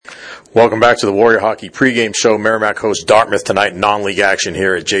Welcome back to the Warrior Hockey pregame show. Merrimack hosts Dartmouth tonight, non-league action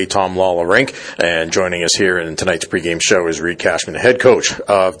here at J. Thom Lawler Rink. And joining us here in tonight's pregame show is Reed Cashman, the head coach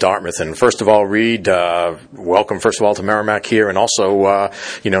of Dartmouth. And first of all, Reed, welcome first of all to Merrimack here. And also,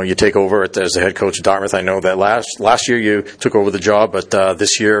 you take over as the head coach of Dartmouth. I know that last year you took over the job, but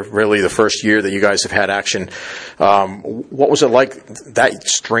this year, really the first year that you guys have had action. What was it like that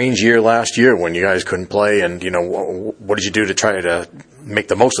strange year last year when you guys couldn't play? And, what did you do to try to make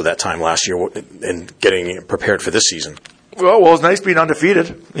the most of that time last year and getting prepared for this season? Well, it was nice being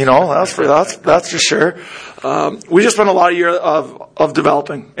undefeated. That's for sure. We just spent a lot of year of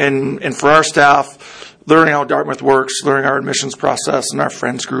developing and for our staff, learning how Dartmouth works, learning our admissions process and our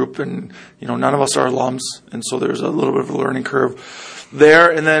friends group, and none of us are alums, and so there's a little bit of a learning curve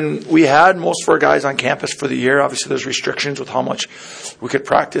there. And then we had most of our guys on campus for the year. Obviously, there's restrictions with how much we could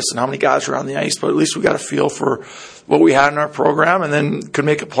practice and how many guys were on the ice, but at least we got a feel for what we had in our program, and then could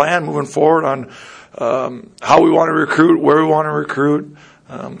make a plan moving forward on how we want to recruit, where we want to recruit,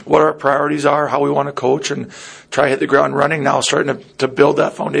 what our priorities are, how we want to coach, and try to hit the ground running. Now starting to build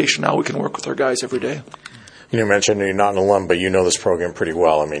that foundation. Now we can work with our guys every day. You mentioned you're not an alum, but you know this program pretty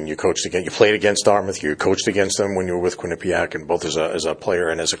well. I mean, you played against Dartmouth, you coached against them when you were with Quinnipiac, and both as a player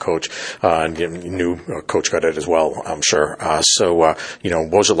and as a coach, and you knew Coach Gaudet as well, I'm sure. What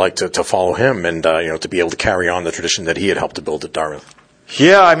was it like to follow him and to be able to carry on the tradition that he had helped to build at Dartmouth?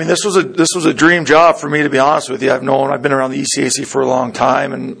 Yeah, I mean, this was a dream job for me, to be honest with you. I've been around the ECAC for a long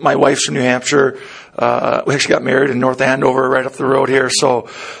time, and my wife's from New Hampshire. We actually got married in North Andover, right up the road here. So,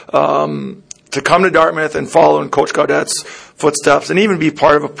 to come to Dartmouth and follow in Coach Gaudet's footsteps and even be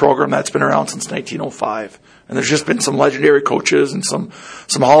part of a program that's been around since 1905. And there's just been some legendary coaches and some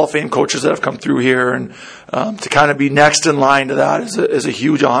Hall of Fame coaches that have come through here. And to kind of be next in line to that is a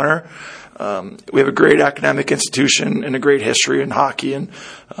huge honor. We have a great academic institution and a great history in hockey, and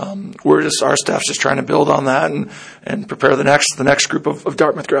our staff's just trying to build on that and prepare the next group of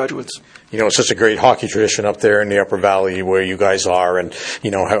Dartmouth graduates. It's such a great hockey tradition up there in the Upper Valley where you guys are, and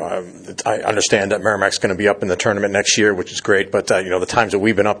I understand that Merrimack's going to be up in the tournament next year, which is great. But the times that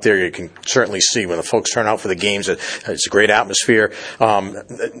we've been up there, you can certainly see when the folks turn out for the games, it's a great atmosphere.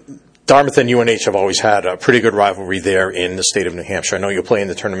 Dartmouth and UNH have always had a pretty good rivalry there in the state of New Hampshire. I know you'll play in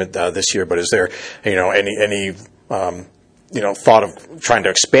the tournament this year, but is there, any thought of trying to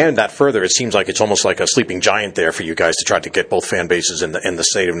expand that further? It seems like it's almost like a sleeping giant there for you guys to try to get both fan bases in the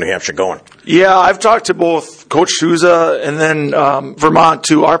state of New Hampshire going. Yeah, I've talked to both Coach Souza and then Vermont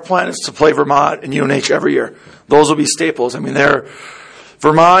too. Our plan is to play Vermont and UNH every year. Those will be staples. I mean,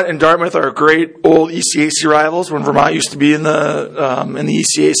 Vermont and Dartmouth are great old ECAC rivals. When Vermont used to be in the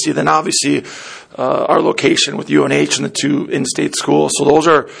ECAC, then obviously our location with UNH and the two in-state schools. So those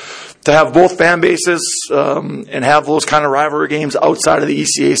are to have both fan bases and have those kind of rivalry games outside of the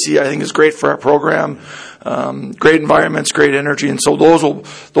ECAC. I think is great for our program. Great environments, great energy, and so those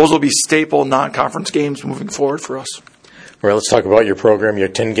will be staple non-conference games moving forward for us. All right, let's talk about your program. You're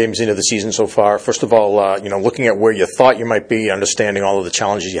 10 games into the season so far. First of all, looking at where you thought you might be, understanding all of the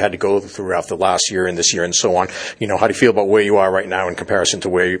challenges you had to go throughout the last year and this year and so on, how do you feel about where you are right now in comparison to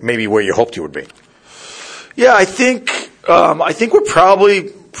where you hoped you would be? Yeah, I think we're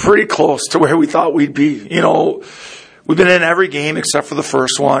probably pretty close to where we thought we'd be. We've been in every game except for the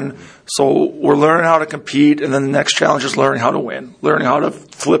first one. So we're learning how to compete, and then the next challenge is learning how to win, learning how to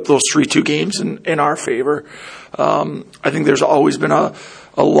flip those 3-2 games in our favor. I think there's always been a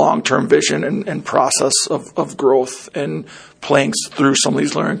long-term vision and process of growth and playing through some of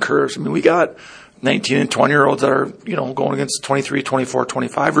these learning curves. I mean, we got 19 and 20-year-olds that are, going against 23, 24,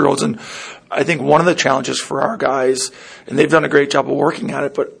 25-year-olds. And I think one of the challenges for our guys, and they've done a great job of working at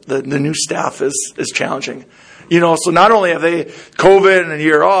it, but the new staff is challenging. So not only have they COVID and a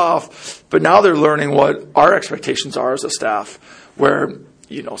year off, but now they're learning what our expectations are as a staff, where,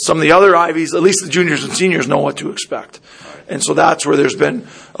 some of the other Ivies, at least the juniors and seniors, know what to expect. And so that's where there's been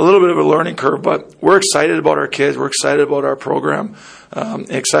a little bit of a learning curve, but we're excited about our kids. We're excited about our program,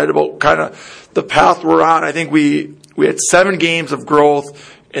 excited about kind of the path we're on. I think we had 7 games of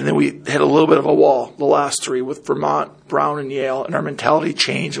growth, and then we hit a little bit of a wall the last 3 with Vermont, Brown, and Yale, and our mentality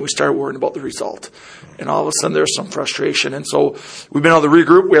changed, and we started worrying about the result. And all of a sudden, there's some frustration. And so we've been able to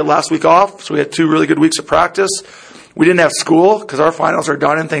regroup. We had last week off, so we had 2 really good weeks of practice. We didn't have school because our finals are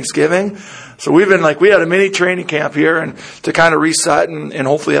done in Thanksgiving. So we had a mini training camp here and to kind of reset and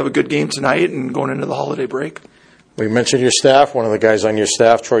hopefully have a good game tonight and going into the holiday break. We mentioned your staff. One of the guys on your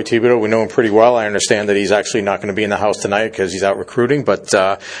staff, Troy Thibodeau, we know him pretty well. I understand that he's actually not going to be in the house tonight because he's out recruiting. But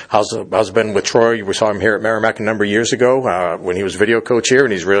how's it been with Troy? We saw him here at Merrimack a number of years ago when he was video coach here,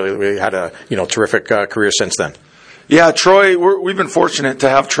 and he's really had a terrific career since then. Yeah, Troy, we've been fortunate to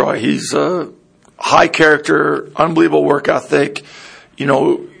have Troy. He's a high character, unbelievable work ethic. You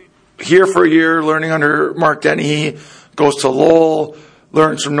know, here for a year, learning under Mark Dennehy, goes to Lowell,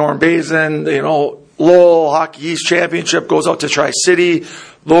 learns from Norm Bazin, you know, Lowell Hockey East Championship, goes out to Tri-City.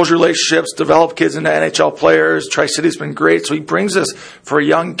 Those relationships develop kids into NHL players. Tri-City's been great. So he brings this, for a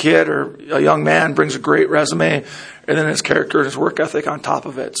young kid or a young man, brings a great resume, and then his character and his work ethic on top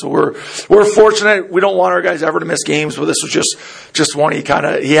of it. So we're fortunate. We don't want our guys ever to miss games, but this was just one he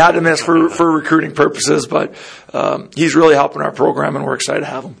had to miss for recruiting purposes. But he's really helping our program, and we're excited to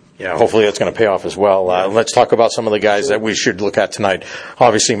have him. Yeah, hopefully that's going to pay off as well. Let's talk about some of the guys that we should look at tonight.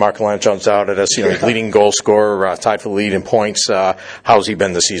 Obviously, Mark Gallant jumps out at us. You know, he's leading goal scorer, tied for the lead in points. How's he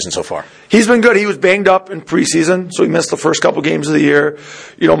been this season so far? He's been good. He was banged up in preseason, so he missed the first couple games of the year.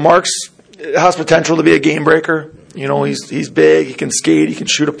 You know, Mark's has potential to be a game breaker. You know, he's big. He can skate. He can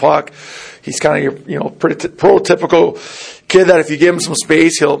shoot a puck. He's kind of your pretty prototypical kid that if you give him some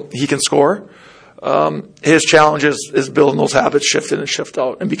space, he can score. His challenge is building those habits, shift in and shift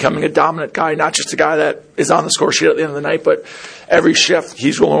out, and becoming a dominant guy, not just a guy that is on the score sheet at the end of the night, but every shift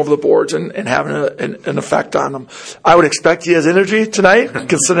he's rolling over the boards and having an effect on them. I would expect he has energy tonight,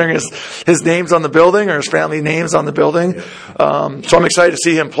 considering his name's on the building or his family name's on the building. So I'm excited to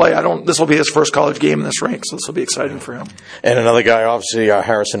see him play. This will be his first college game in this rink, so this will be exciting for him. And another guy, obviously,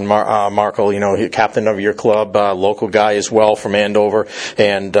 Harrison Markle, you know, he's captain of your club, local guy as well from Andover,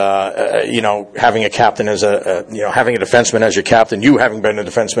 and you know, having a captain as having a defenseman as your captain, you having been a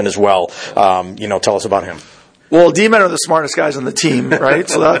defenseman as well. You know, tell us about him. Well, D-men are the smartest guys on the team, right?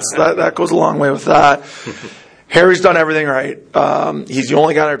 So that goes a long way with that. Harry's done everything right. He's the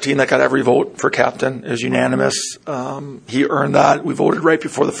only guy on our team that got every vote for captain. It was unanimous. He earned that. We voted right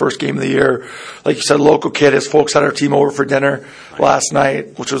before the first game of the year. Like you said, local kid. His folks had our team over for dinner last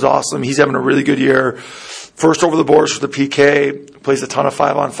night, which was awesome. He's having a really good year. First over the boards for the PK. Plays a ton of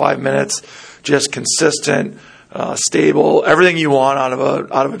 5-on-5 minutes. Just consistent. Stable, everything you want out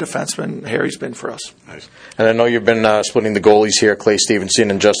of a defenseman. Harry's been for us. Nice. And I know you've been splitting the goalies here, Clay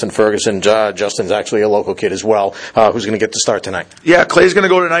Stevenson and Justin Ferguson. Justin's actually a local kid as well. Who's going to get the start tonight? Yeah, Clay's going to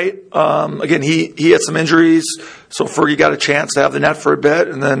go tonight. Again, he had some injuries, so Fergie got a chance to have the net for a bit,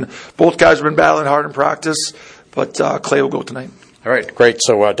 and then both guys have been battling hard in practice, but Clay will go tonight. All right, great.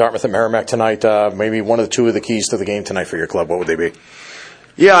 So Dartmouth and Merrimack tonight, maybe one of the two of the keys to the game tonight for your club. What would they be?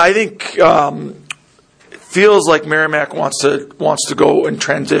 Yeah, I think feels like Merrimack wants to go and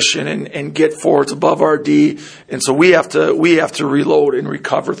transition and get forwards above our D, and so we have to reload and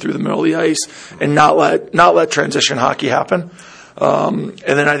recover through the middle of the ice and not let transition hockey happen. And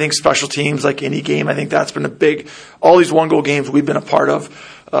then I think special teams, like any game, I think that's been a big. All these one-goal games we've been a part of.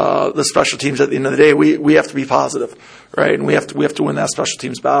 The special teams at the end of the day, we have to be positive, right? And we have to win that special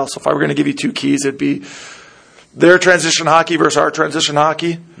teams battle. So if I were going to give you two keys, it'd be their transition hockey versus our transition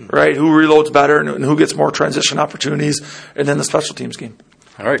hockey, right? Who reloads better and who gets more transition opportunities, and then the special teams game.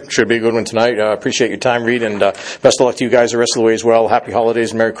 All right. Should be a good one tonight. Appreciate your time, Reed, and best of luck to you guys the rest of the way as well. Happy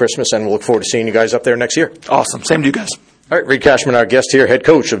holidays and Merry Christmas, and we'll look forward to seeing you guys up there next year. Awesome. Same to you guys. All right, Reed Cashman, our guest here, head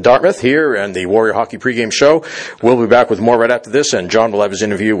coach of Dartmouth here and the Warrior Hockey pregame show. We'll be back with more right after this, and John will have his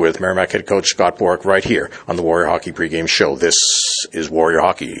interview with Merrimack head coach Scott Borek right here on the Warrior Hockey pregame show. This is Warrior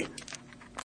Hockey.